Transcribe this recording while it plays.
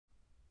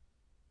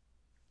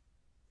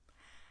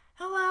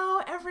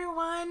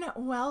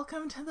everyone,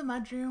 welcome to the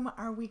MudRoom,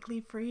 our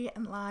weekly free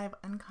and live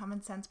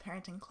uncommon sense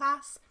parenting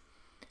class.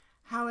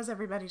 How is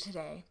everybody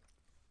today?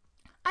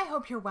 I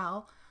hope you're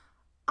well.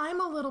 I'm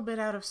a little bit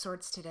out of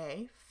sorts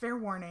today, fair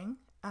warning.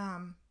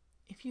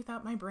 If you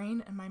thought my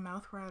brain and my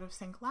mouth were out of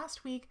sync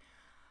last week,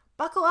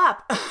 buckle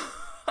up.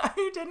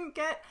 I didn't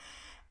get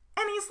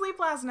any sleep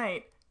last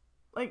night,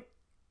 like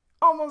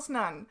almost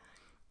none.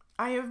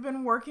 I have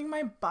been working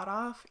my butt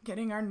off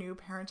getting our new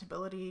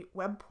Parentability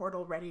web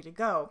portal ready to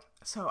go.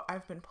 So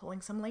I've been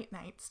pulling some late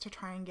nights to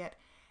try and get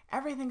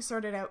everything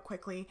sorted out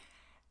quickly.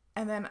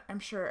 And then I'm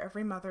sure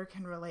every mother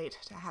can relate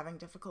to having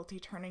difficulty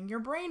turning your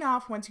brain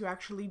off once you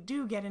actually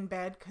do get in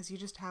bed because you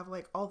just have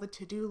like all the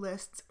to-do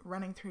lists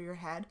running through your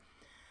head.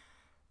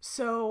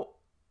 So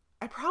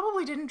I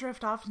probably didn't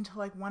drift off until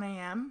like 1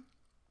 a.m.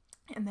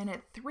 And then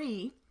at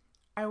 3,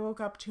 I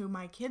woke up to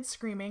my kids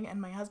screaming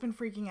and my husband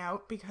freaking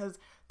out because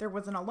there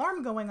was an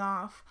alarm going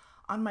off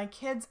on my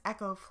kids'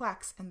 Echo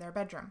Flex in their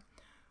bedroom,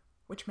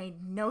 which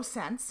made no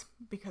sense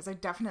because I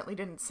definitely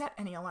didn't set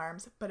any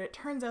alarms, but it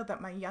turns out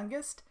that my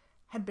youngest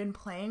had been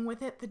playing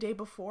with it the day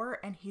before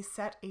and he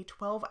set a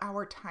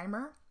 12-hour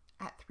timer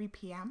at 3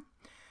 p.m.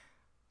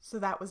 So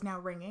that was now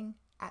ringing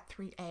at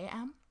 3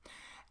 a.m.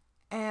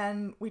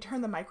 And we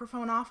turn the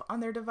microphone off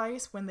on their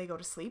device when they go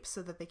to sleep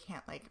so that they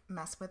can't like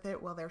mess with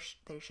it while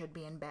they should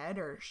be in bed,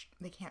 or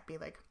they can't be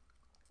like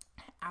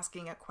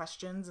asking it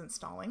questions and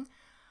stalling.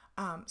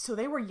 So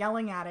they were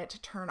yelling at it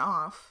to turn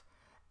off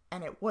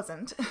and it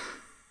wasn't.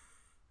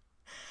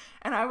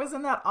 And I was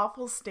in that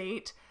awful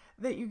state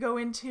that you go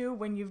into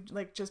when you've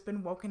like just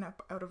been woken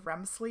up out of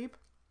REM sleep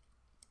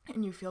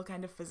and you feel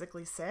kind of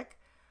physically sick.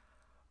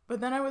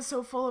 But then I was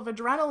so full of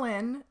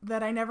adrenaline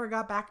that I never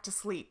got back to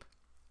sleep.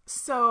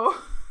 So,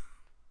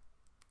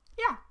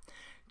 yeah,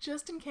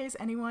 just in case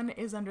anyone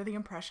is under the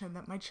impression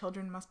that my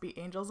children must be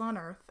angels on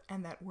earth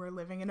and that we're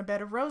living in a bed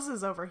of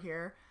roses over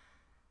here,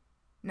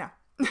 no.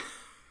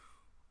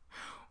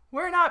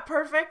 We're not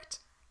perfect,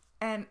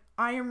 and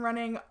I am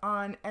running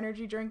on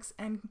energy drinks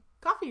and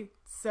coffee,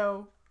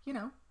 so,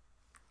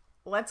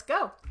 let's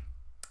go.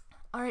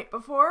 All right,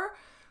 before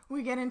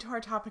we get into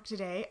our topic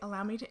today,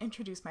 allow me to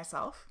introduce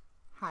myself.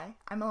 Hi,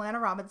 I'm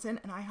Allana Robinson,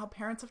 and I help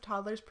parents of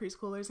toddlers,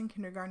 preschoolers, and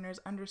kindergartners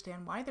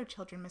understand why their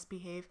children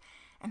misbehave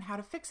and how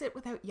to fix it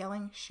without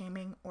yelling,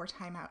 shaming, or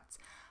timeouts.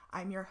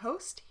 I'm your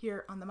host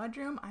here on the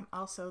MudRoom. I'm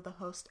also the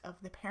host of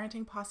the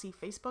Parenting Posse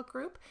Facebook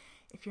group.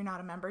 If you're not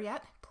a member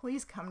yet,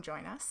 please come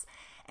join us.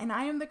 And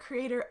I am the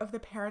creator of the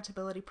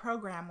Parentability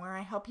program, where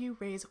I help you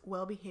raise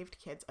well-behaved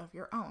kids of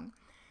your own.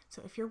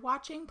 So if you're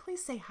watching,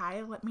 please say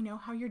hi. Let me know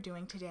how you're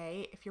doing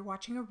today. If you're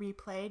watching a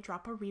replay,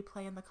 drop a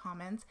replay in the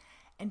comments.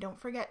 And don't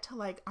forget to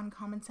like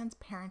Uncommon Sense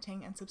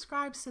Parenting and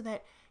subscribe so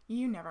that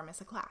you never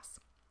miss a class.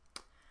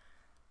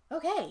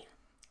 Okay,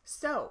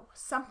 so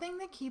something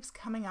that keeps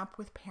coming up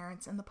with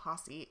parents in the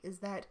posse is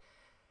that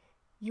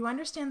you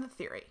understand the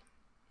theory.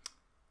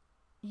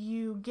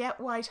 You get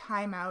why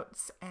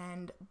timeouts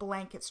and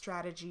blanket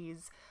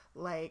strategies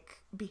like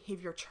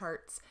behavior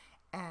charts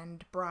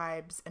and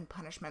bribes and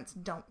punishments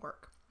don't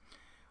work.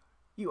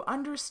 You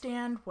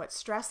understand what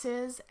stress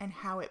is and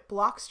how it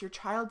blocks your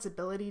child's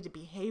ability to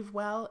behave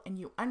well, and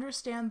you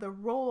understand the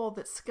role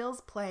that skills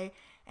play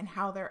and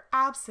how their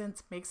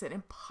absence makes it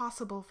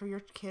impossible for your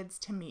kids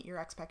to meet your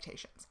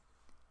expectations.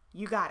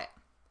 You got it.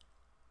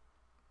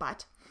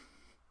 But,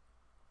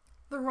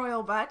 the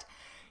royal but,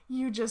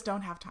 you just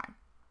don't have time.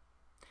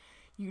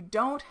 You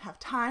don't have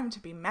time to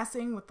be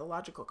messing with the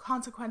logical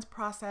consequence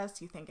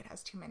process. You think it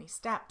has too many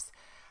steps,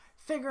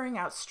 figuring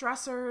out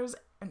stressors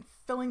and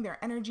filling their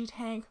energy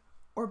tank,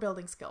 or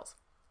building skills.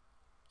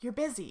 You're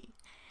busy.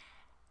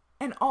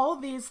 And all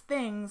these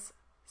things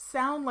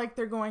sound like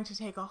they're going to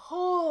take a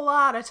whole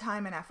lot of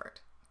time and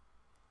effort.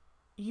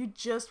 You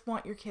just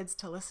want your kids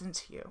to listen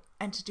to you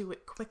and to do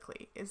it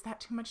quickly. Is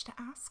that too much to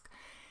ask?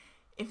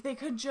 If they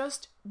could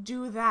just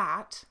do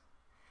that,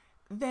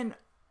 then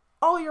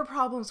all your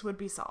problems would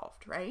be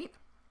solved, right?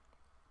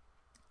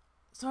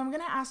 So I'm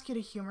going to ask you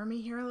to humor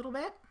me here a little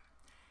bit.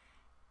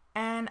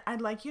 And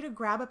I'd like you to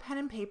grab a pen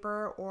and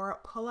paper or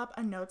pull up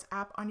a notes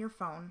app on your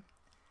phone.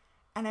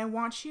 And I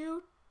want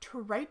you to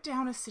write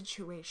down a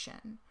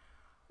situation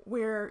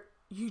where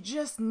you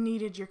just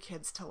needed your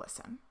kids to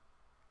listen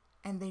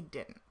and they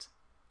didn't.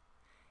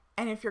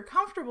 And if you're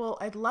comfortable,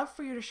 I'd love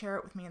for you to share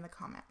it with me in the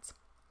comments.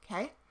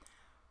 Okay?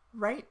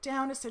 Write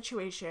down a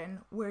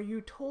situation where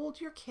you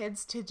told your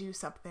kids to do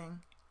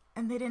something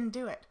and they didn't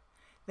do it.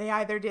 They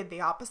either did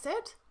the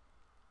opposite,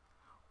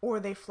 or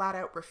they flat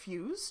out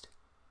refused,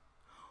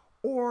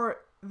 or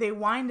they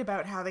whined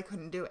about how they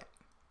couldn't do it.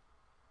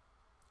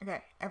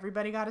 Okay,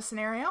 everybody got a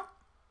scenario?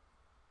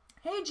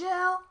 Hey,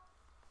 Jill.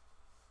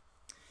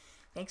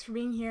 Thanks for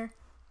being here.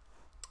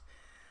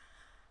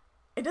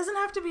 It doesn't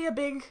have to be a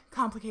big,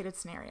 complicated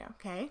scenario,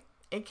 okay?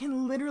 It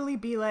can literally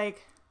be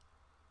like,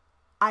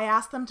 I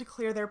asked them to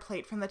clear their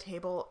plate from the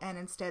table and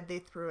instead they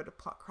threw it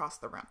across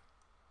the room.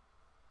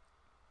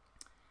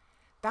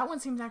 That one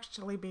seems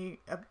actually be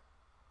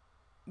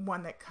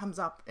one that comes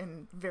up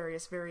in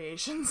various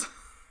variations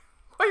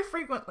quite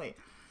frequently.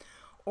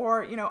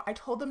 Or, I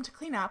told them to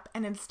clean up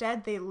and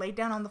instead they laid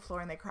down on the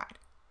floor and they cried.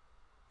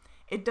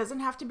 It doesn't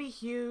have to be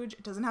huge.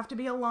 It doesn't have to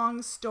be a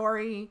long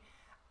story.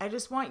 I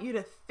just want you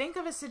to think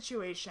of a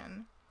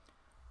situation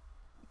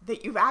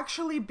that you've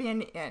actually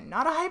been in,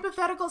 not a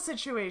hypothetical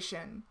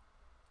situation.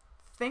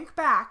 Think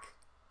back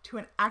to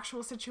an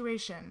actual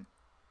situation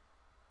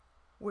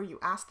where you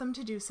asked them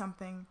to do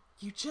something,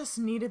 you just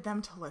needed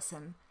them to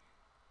listen,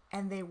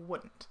 and they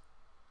wouldn't.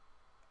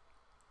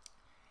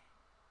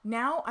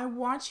 Now I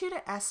want you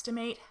to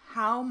estimate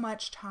how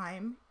much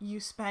time you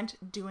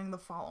spent doing the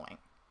following.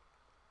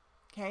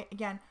 Okay,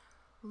 again,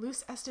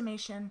 loose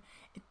estimation.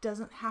 It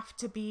doesn't have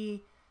to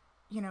be,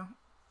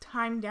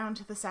 time down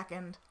to the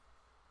second.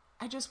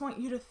 I just want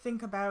you to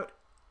think about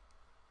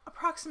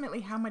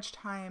approximately how much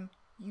time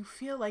you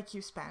feel like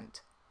you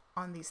spent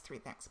on these 3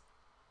 things.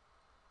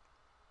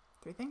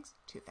 3 things?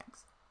 2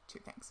 things. 2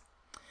 things.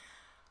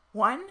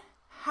 1,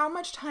 how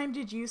much time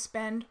did you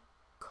spend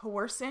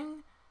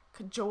coercing,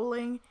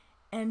 cajoling,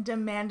 and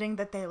demanding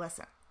that they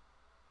listen?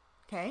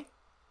 Okay?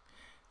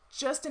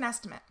 Just an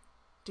estimate.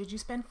 Did you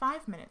spend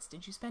 5 minutes?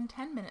 Did you spend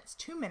 10 minutes?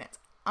 2 minutes?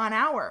 An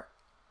hour?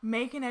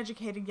 Make an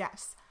educated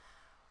guess.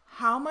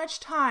 How much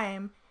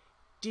time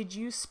did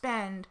you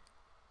spend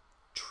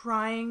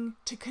trying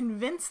to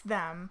convince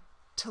them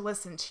to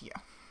listen to you?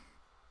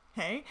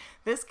 Okay?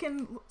 This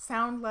can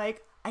sound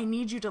like, I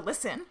need you to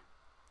listen.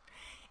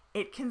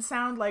 It can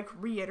sound like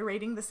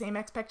reiterating the same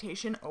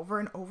expectation over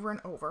and over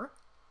and over.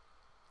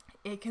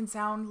 It can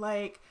sound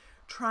like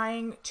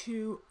trying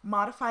to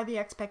modify the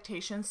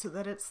expectation so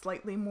that it's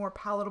slightly more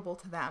palatable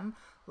to them.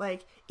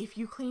 Like, if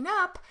you clean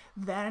up,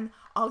 then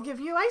I'll give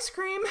you ice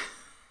cream.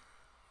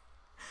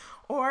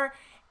 Or,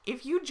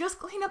 if you just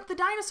clean up the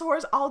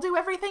dinosaurs, I'll do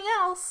everything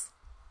else.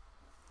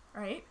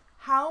 Right?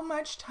 How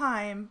much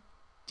time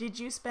did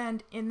you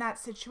spend in that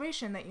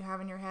situation that you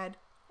have in your head,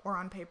 or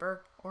on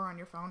paper, or on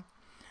your phone,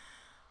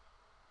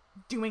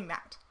 doing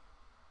that?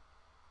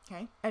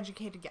 Okay?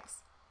 Educated guess.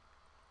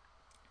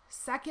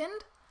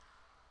 Second,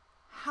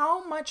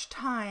 how much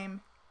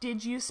time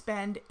did you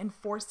spend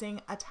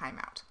enforcing a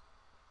timeout?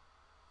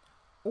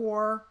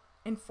 Or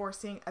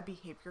enforcing a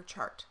behavior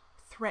chart,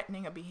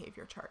 threatening a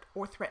behavior chart,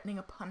 or threatening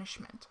a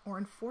punishment, or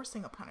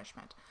enforcing a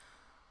punishment,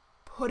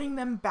 putting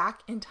them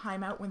back in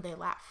timeout when they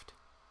left,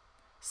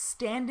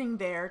 standing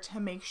there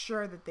to make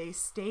sure that they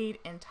stayed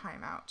in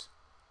timeout,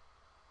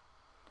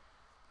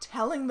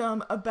 telling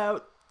them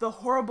about the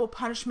horrible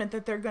punishment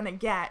that they're going to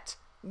get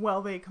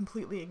while they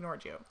completely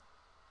ignored you.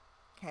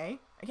 Okay?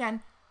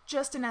 Again,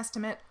 just an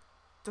estimate.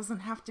 Doesn't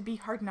have to be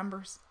hard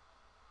numbers.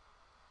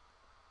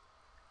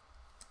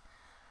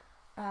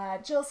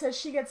 Jill says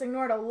she gets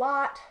ignored a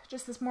lot.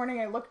 Just this morning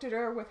I looked at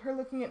her with her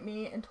looking at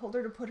me and told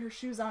her to put her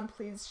shoes on,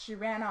 please. She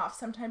ran off.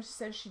 Sometimes she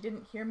says she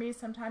didn't hear me.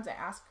 Sometimes I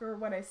ask her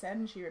what I said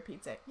and she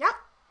repeats it. Yep.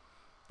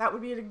 That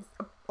would be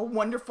a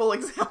wonderful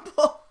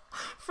example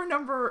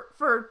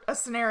for a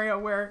scenario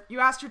where you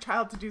asked your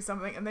child to do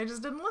something and they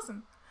just didn't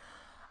listen.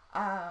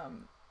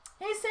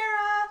 Hey,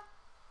 Sarah.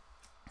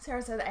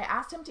 Sarah said, I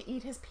asked him to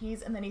eat his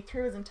peas and then he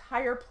threw his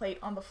entire plate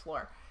on the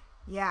floor.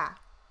 Yeah.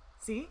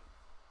 See?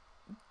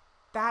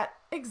 That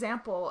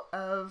example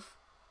of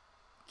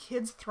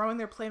kids throwing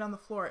their plate on the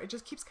floor, it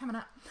just keeps coming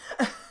up.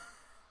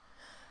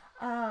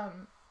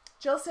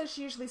 Jill says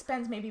she usually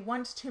spends maybe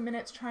 1 to 2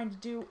 minutes trying to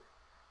do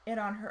it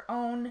on her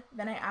own.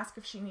 Then I ask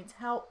if she needs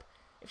help.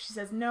 If she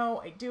says no,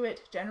 I do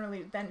it.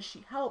 Generally, then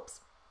she helps.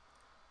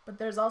 But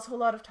there's also a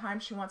lot of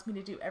times she wants me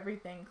to do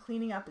everything.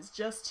 Cleaning up is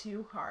just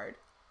too hard.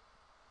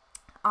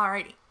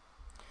 Alrighty.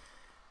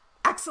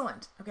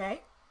 Excellent,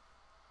 okay?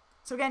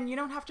 So again, you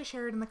don't have to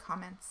share it in the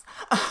comments,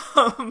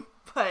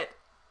 but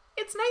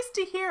it's nice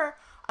to hear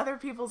other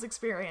people's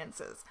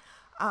experiences.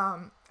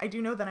 I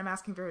do know that I'm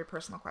asking very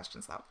personal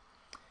questions though.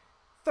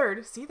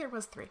 Third, see, there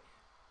was 3.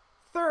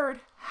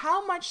 Third,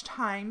 how much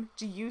time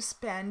do you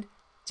spend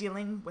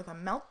dealing with a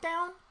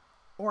meltdown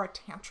or a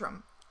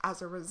tantrum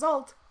as a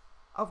result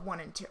of 1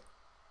 and 2?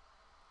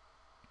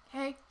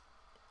 Okay?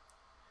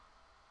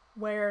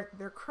 Where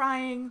they're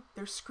crying,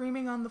 they're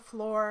screaming on the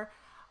floor.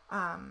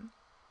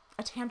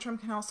 A tantrum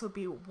can also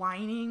be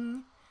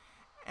whining,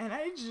 and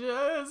I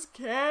just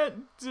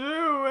can't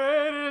do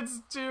it. It's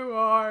too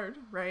hard,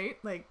 right?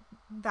 Like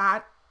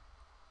that,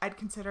 I'd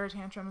consider a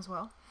tantrum as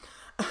well.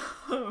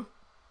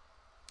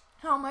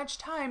 How much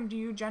time do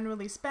you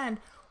generally spend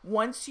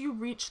once you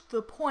reach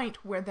the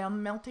point where they're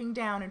melting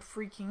down and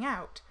freaking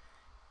out,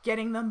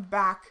 getting them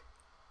back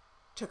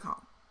to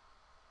calm?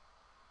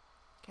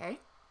 Okay?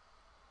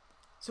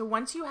 So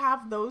once you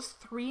have those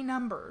 3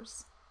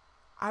 numbers,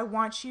 I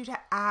want you to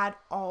add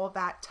all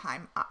that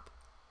time up.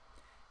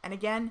 And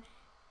again,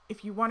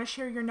 if you want to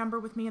share your number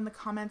with me in the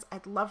comments,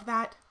 I'd love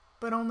that,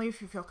 but only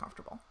if you feel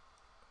comfortable.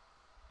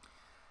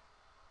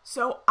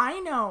 So I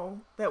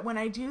know that when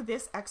I do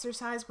this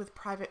exercise with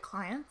private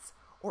clients,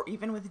 or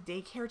even with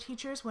daycare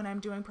teachers when I'm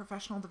doing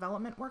professional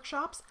development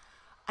workshops,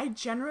 I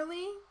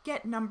generally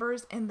get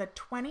numbers in the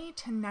 20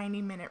 to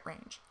 90 minute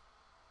range.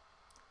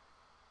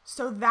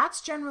 So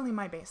that's generally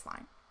my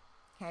baseline,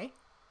 okay?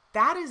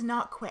 That is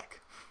not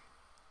quick.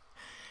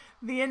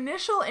 The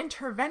initial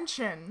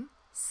intervention,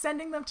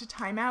 sending them to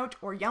timeout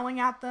or yelling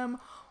at them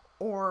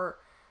or,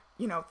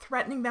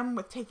 threatening them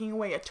with taking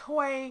away a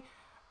toy,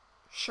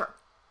 sure,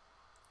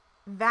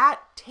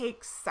 that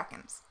takes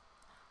seconds.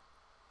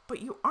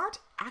 But you aren't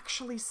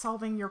actually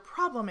solving your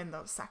problem in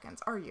those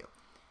seconds, are you?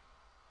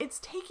 It's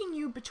taking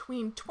you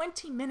between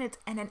 20 minutes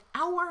and an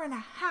hour and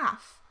a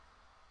half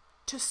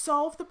to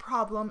solve the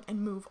problem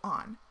and move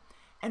on.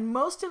 And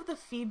most of the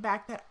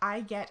feedback that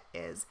I get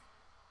is,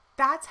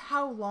 that's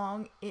how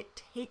long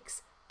it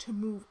takes to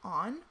move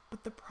on,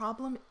 but the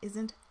problem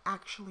isn't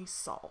actually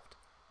solved.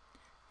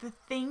 The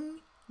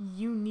thing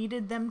you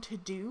needed them to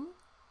do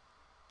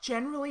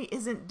generally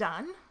isn't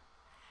done.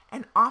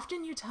 And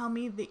often you tell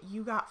me that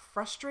you got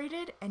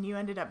frustrated and you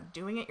ended up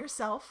doing it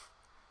yourself.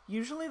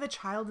 Usually the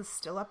child is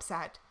still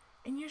upset,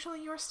 and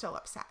usually you're still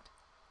upset.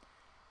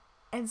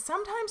 And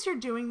sometimes you're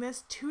doing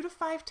this 2 to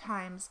 5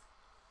 times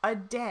a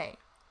day.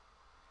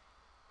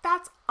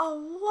 That's a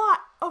lot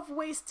of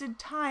wasted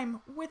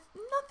time with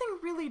nothing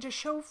really to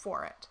show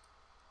for it.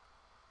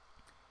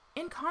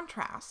 In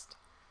contrast,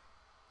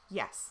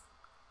 yes,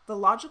 the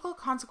logical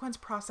consequence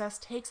process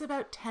takes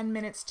about 10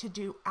 minutes to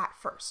do at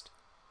first.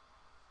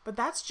 But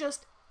that's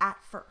just at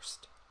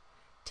first.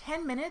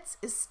 10 minutes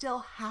is still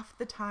half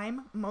the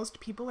time most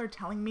people are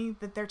telling me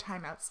that their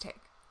timeouts take.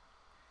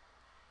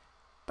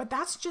 But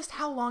that's just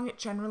how long it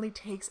generally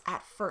takes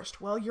at first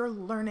while you're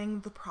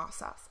learning the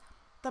process.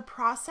 The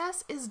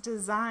process is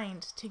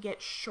designed to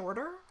get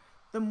shorter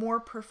the more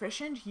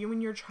proficient you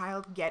and your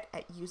child get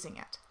at using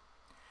it.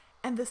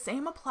 And the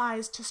same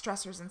applies to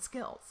stressors and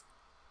skills.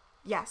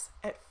 Yes,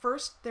 at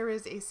first there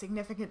is a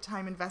significant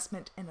time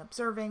investment in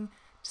observing,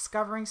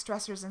 discovering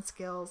stressors and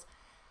skills.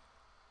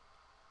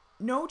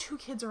 No 2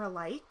 kids are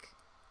alike,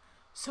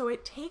 so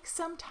it takes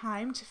some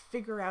time to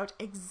figure out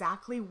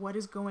exactly what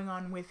is going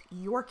on with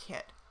your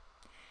kid.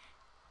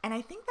 And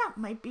I think that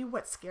might be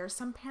what scares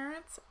some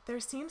parents. There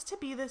seems to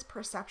be this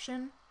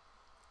perception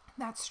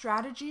that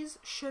strategies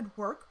should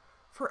work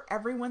for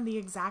everyone the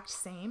exact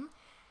same,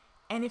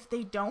 and if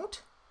they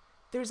don't,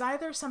 there's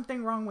either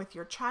something wrong with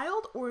your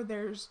child or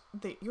there's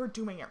that you're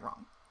doing it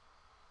wrong.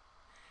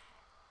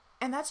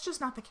 And that's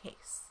just not the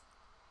case.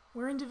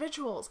 We're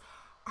individuals.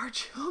 Our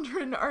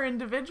children are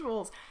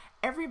individuals.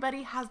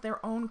 Everybody has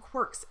their own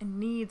quirks and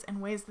needs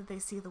and ways that they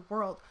see the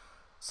world.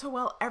 So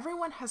while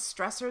everyone has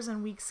stressors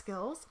and weak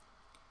skills,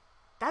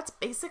 that's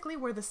basically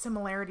where the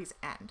similarities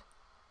end.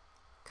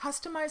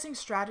 Customizing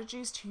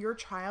strategies to your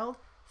child,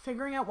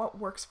 figuring out what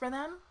works for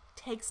them,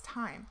 takes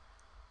time.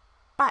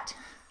 But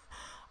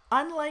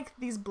unlike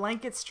these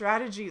blanket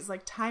strategies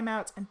like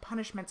timeouts and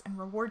punishments and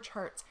reward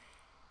charts,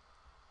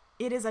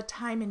 it is a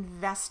time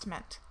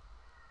investment.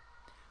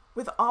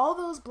 With all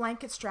those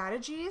blanket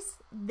strategies,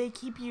 they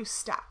keep you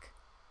stuck.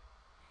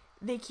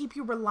 They keep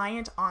you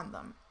reliant on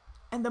them.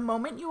 And the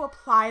moment you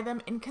apply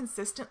them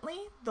inconsistently,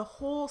 the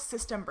whole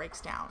system breaks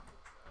down.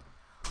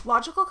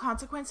 Logical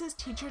consequences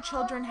teach your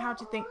children how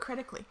to think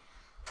critically.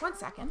 1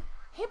 second.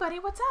 Hey buddy,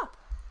 what's up?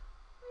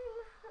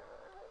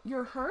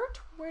 You're hurt?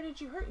 Where did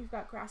you hurt? You've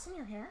got grass in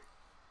your hair.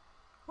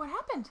 What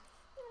happened?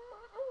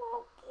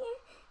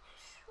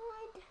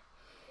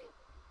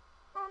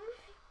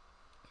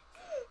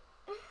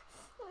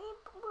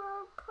 We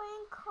were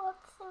playing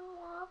cops and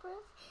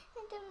robbers,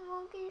 and the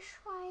monkey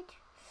tried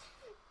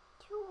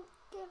to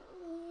get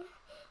me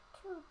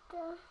to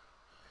the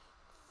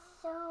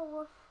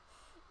cell.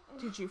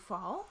 Did you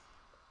fall?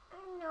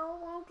 No,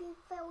 Logan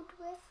fell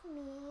with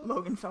me.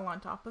 Logan fell on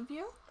top of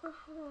you?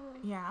 Uh-huh.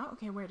 Yeah?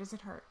 Okay, where does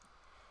it hurt?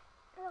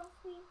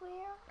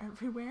 Everywhere.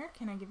 Everywhere?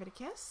 Can I give it a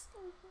kiss?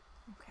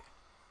 Mm-hmm. Okay.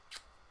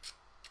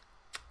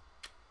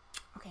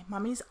 Okay,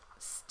 Mommy's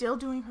still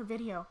doing her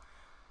video.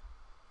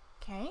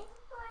 Okay?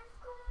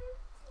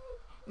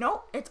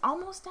 No, it's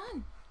almost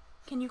done.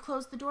 Can you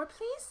close the door,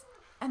 please?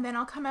 And then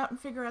I'll come out and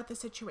figure out the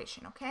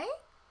situation, okay?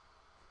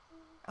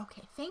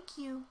 Okay, thank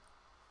you.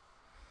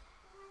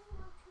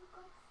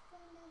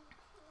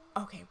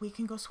 Okay, we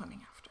can go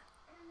swimming after.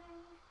 And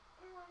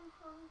I'm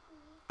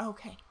hungry.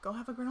 Okay, go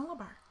have a granola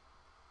bar.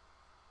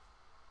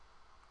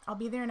 I'll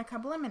be there in a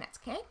couple of minutes,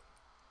 okay?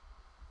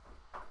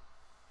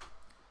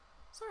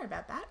 Sorry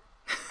about that.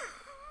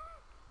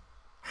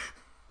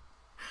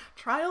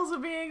 Trials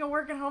of being a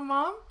work-at-home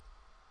mom.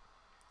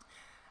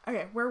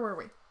 Okay, where were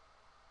we?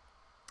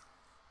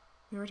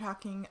 We were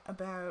talking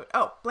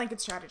about,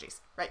 blanket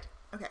strategies. Right,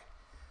 okay.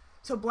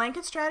 So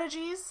blanket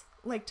strategies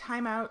like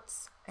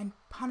timeouts and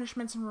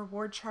punishments and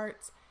reward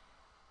charts,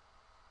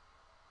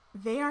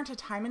 they aren't a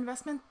time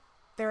investment,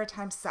 they're a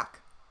time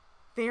suck.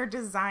 They are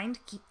designed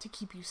to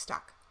keep you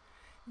stuck.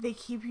 They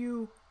keep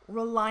you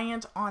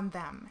reliant on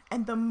them.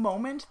 And the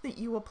moment that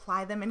you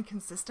apply them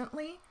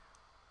inconsistently,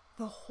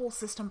 the whole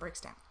system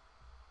breaks down.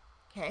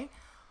 Okay?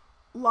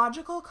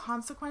 Logical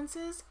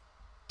consequences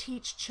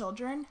teach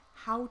children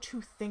how to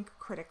think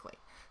critically.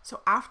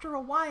 So after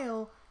a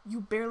while,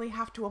 you barely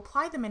have to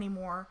apply them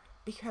anymore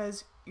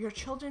because your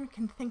children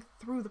can think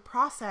through the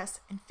process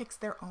and fix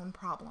their own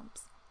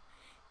problems.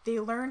 They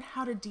learn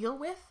how to deal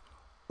with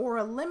or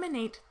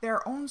eliminate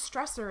their own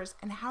stressors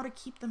and how to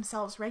keep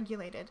themselves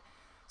regulated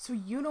so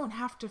you don't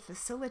have to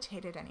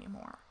facilitate it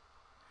anymore.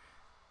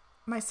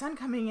 My son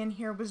coming in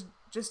here was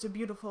just a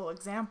beautiful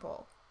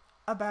example.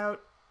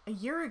 About a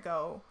year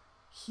ago,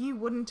 he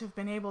wouldn't have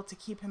been able to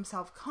keep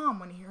himself calm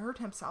when he hurt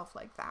himself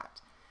like that.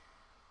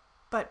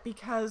 But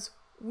because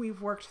we've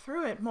worked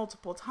through it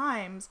multiple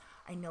times,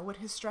 I know what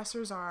his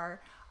stressors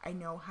are. I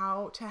know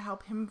how to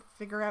help him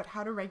figure out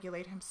how to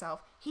regulate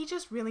himself. He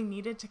just really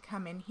needed to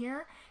come in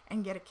here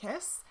and get a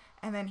kiss,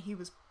 and then he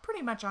was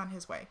pretty much on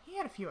his way. He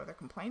had a few other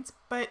complaints,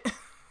 but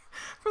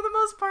for the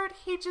most part,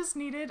 he just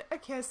needed a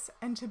kiss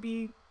and to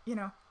be,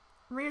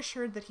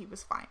 reassured that he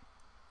was fine.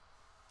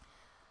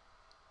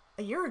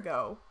 A year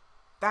ago,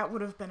 that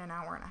would have been an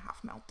 1.5-hour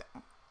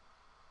meltdown,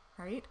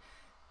 right?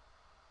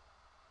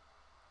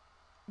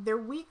 Their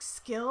weak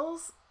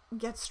skills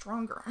get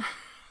stronger.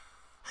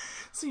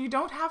 So you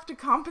don't have to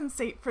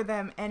compensate for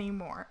them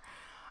anymore.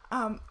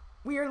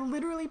 We are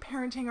literally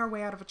parenting our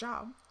way out of a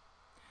job.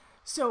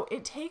 So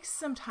it takes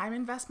some time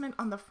investment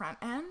on the front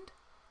end,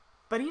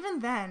 but even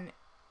then,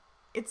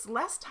 it's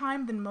less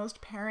time than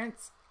most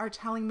parents are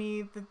telling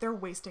me that they're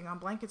wasting on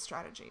blanket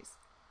strategies.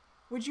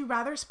 Would you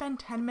rather spend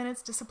 10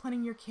 minutes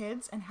disciplining your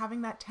kids and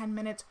having that 10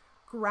 minutes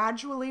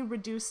gradually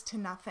reduce to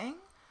nothing?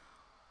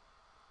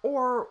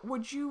 Or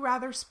would you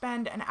rather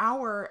spend an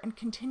hour and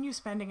continue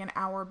spending an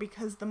hour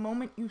because the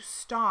moment you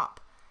stop,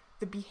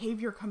 the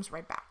behavior comes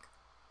right back?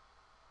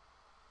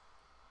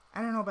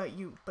 I don't know about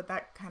you, but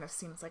that kind of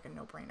seems like a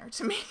no-brainer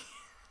to me.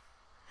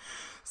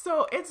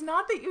 So it's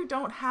not that you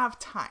don't have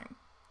time.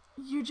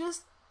 You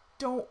just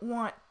don't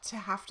want to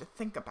have to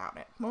think about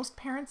it. Most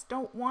parents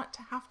don't want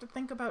to have to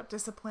think about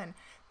discipline.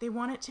 They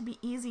want it to be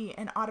easy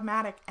and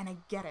automatic, and I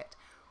get it.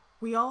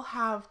 We all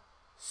have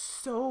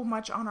so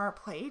much on our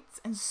plates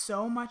and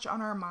so much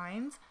on our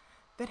minds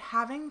that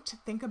having to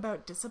think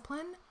about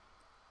discipline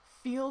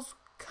feels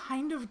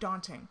kind of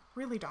daunting,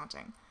 really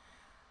daunting.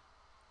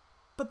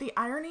 But the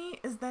irony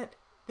is that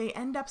they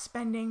end up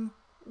spending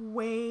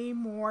way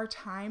more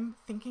time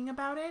thinking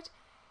about it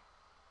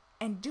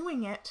and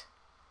doing it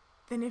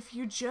than if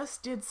you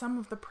just did some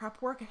of the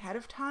prep work ahead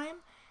of time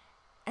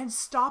and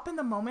stop in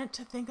the moment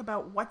to think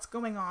about what's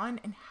going on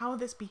and how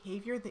this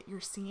behavior that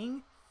you're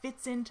seeing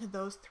fits into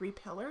those 3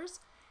 pillars,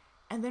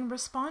 and then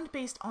respond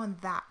based on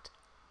that,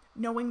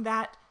 knowing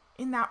that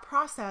in that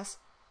process,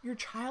 your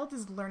child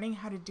is learning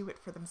how to do it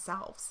for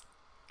themselves.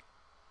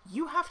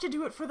 You have to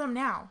do it for them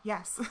now,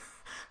 yes,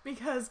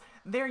 because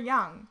they're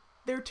young.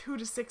 They're 2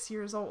 to 6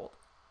 years old.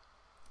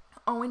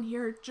 Owen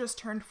here just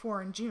turned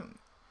 4 in June.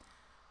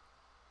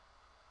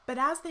 But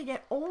as they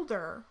get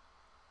older,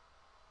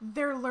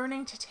 they're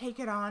learning to take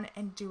it on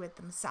and do it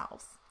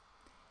themselves.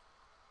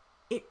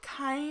 It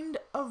kind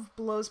of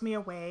blows me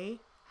away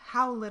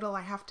how little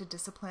I have to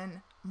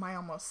discipline my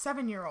almost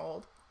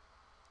 7-year-old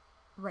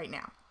right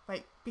now.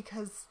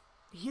 Because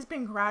he's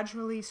been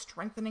gradually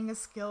strengthening his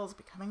skills,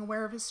 becoming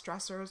aware of his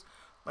stressors,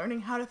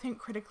 learning how to think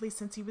critically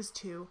since he was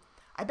 2.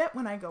 I bet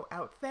when I go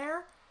out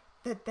there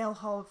that they'll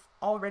have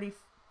already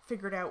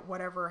figured out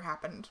whatever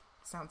happened.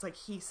 Sounds like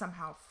he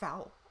somehow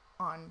fell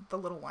on the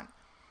little one.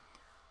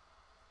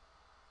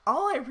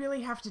 All I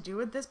really have to do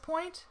at this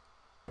point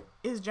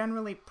is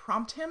generally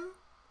prompt him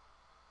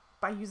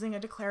by using a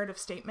declarative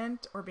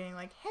statement or being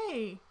like,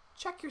 hey,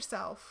 check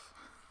yourself.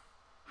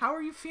 How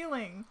are you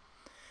feeling?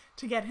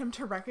 To get him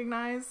to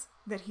recognize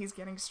that he's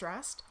getting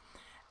stressed.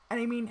 And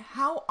I mean,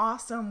 how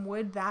awesome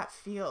would that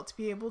feel to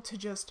be able to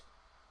just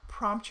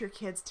prompt your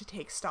kids to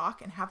take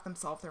stock and have them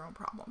solve their own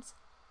problems?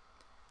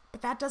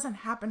 But that doesn't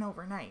happen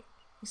overnight.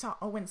 You saw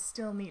Owen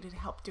still needed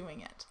help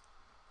doing it.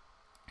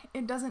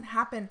 It doesn't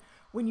happen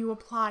when you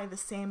apply the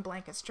same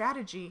blanket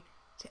strategy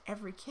to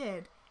every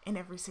kid in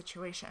every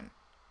situation.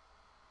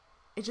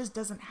 It just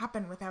doesn't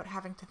happen without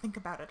having to think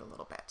about it a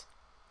little bit.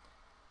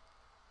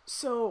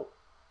 So,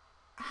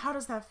 how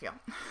does that feel?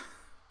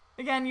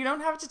 Again, you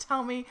don't have to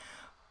tell me,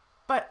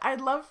 but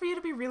I'd love for you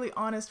to be really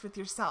honest with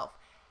yourself.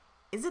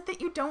 Is it that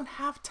you don't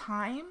have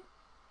time,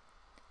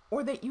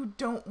 or that you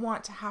don't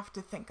want to have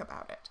to think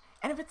about it?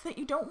 And if it's that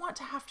you don't want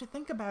to have to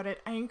think about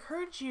it, I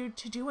encourage you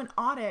to do an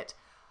audit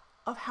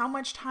of how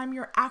much time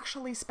you're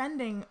actually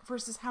spending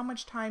versus how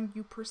much time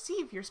you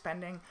perceive you're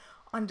spending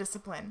on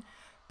discipline.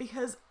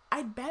 Because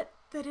I bet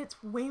that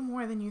it's way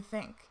more than you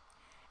think.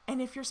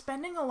 And if you're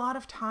spending a lot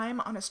of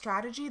time on a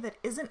strategy that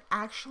isn't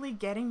actually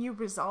getting you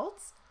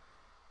results,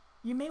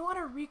 you may want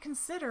to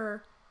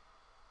reconsider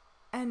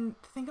and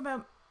think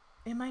about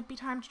it might be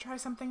time to try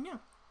something new.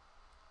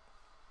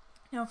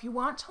 Now, if you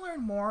want to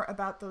learn more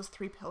about those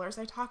 3 pillars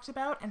I talked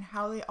about and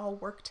how they all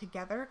work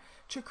together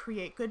to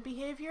create good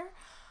behavior,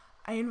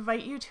 I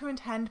invite you to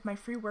attend my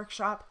free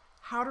workshop,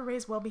 How to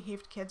Raise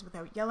Well-Behaved Kids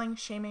Without Yelling,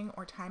 Shaming,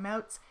 or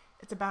Timeouts.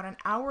 It's about an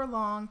hour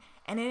long,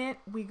 and in it,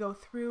 we go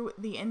through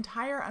the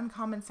entire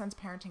Uncommon Sense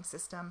parenting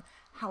system,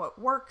 how it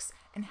works,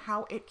 and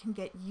how it can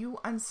get you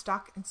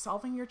unstuck in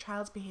solving your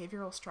child's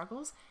behavioral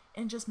struggles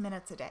in just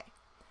minutes a day.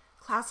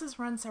 Classes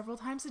run several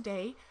times a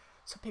day,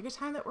 so pick a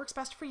time that works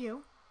best for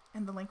you,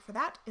 and the link for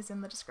that is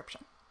in the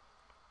description.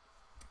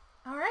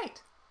 All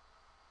right,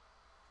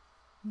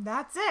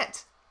 that's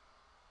it.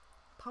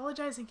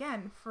 Apologize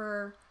again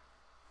for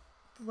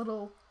the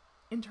little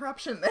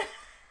interruption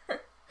there.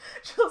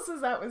 Jill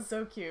says that was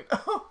so cute.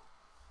 Oh,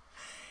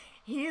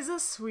 he's a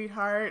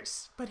sweetheart,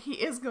 but he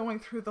is going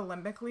through the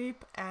limbic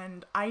leap,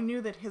 and I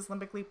knew that his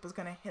limbic leap was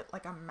going to hit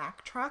like a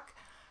Mack truck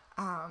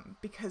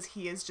because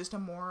he is just a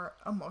more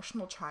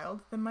emotional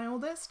child than my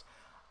oldest.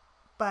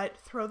 But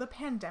throw the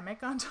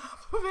pandemic on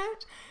top of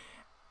it,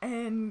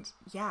 and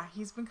yeah,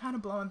 he's been kind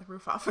of blowing the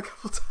roof off a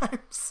couple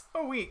times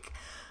a week.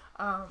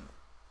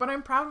 But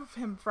I'm proud of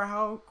him for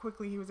how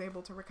quickly he was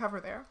able to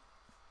recover there.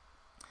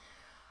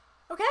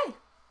 Okay.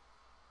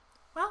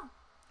 Well,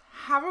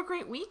 have a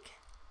great week,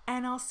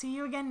 and I'll see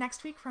you again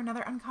next week for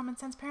another Uncommon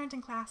Sense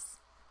parenting class.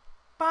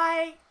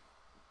 Bye!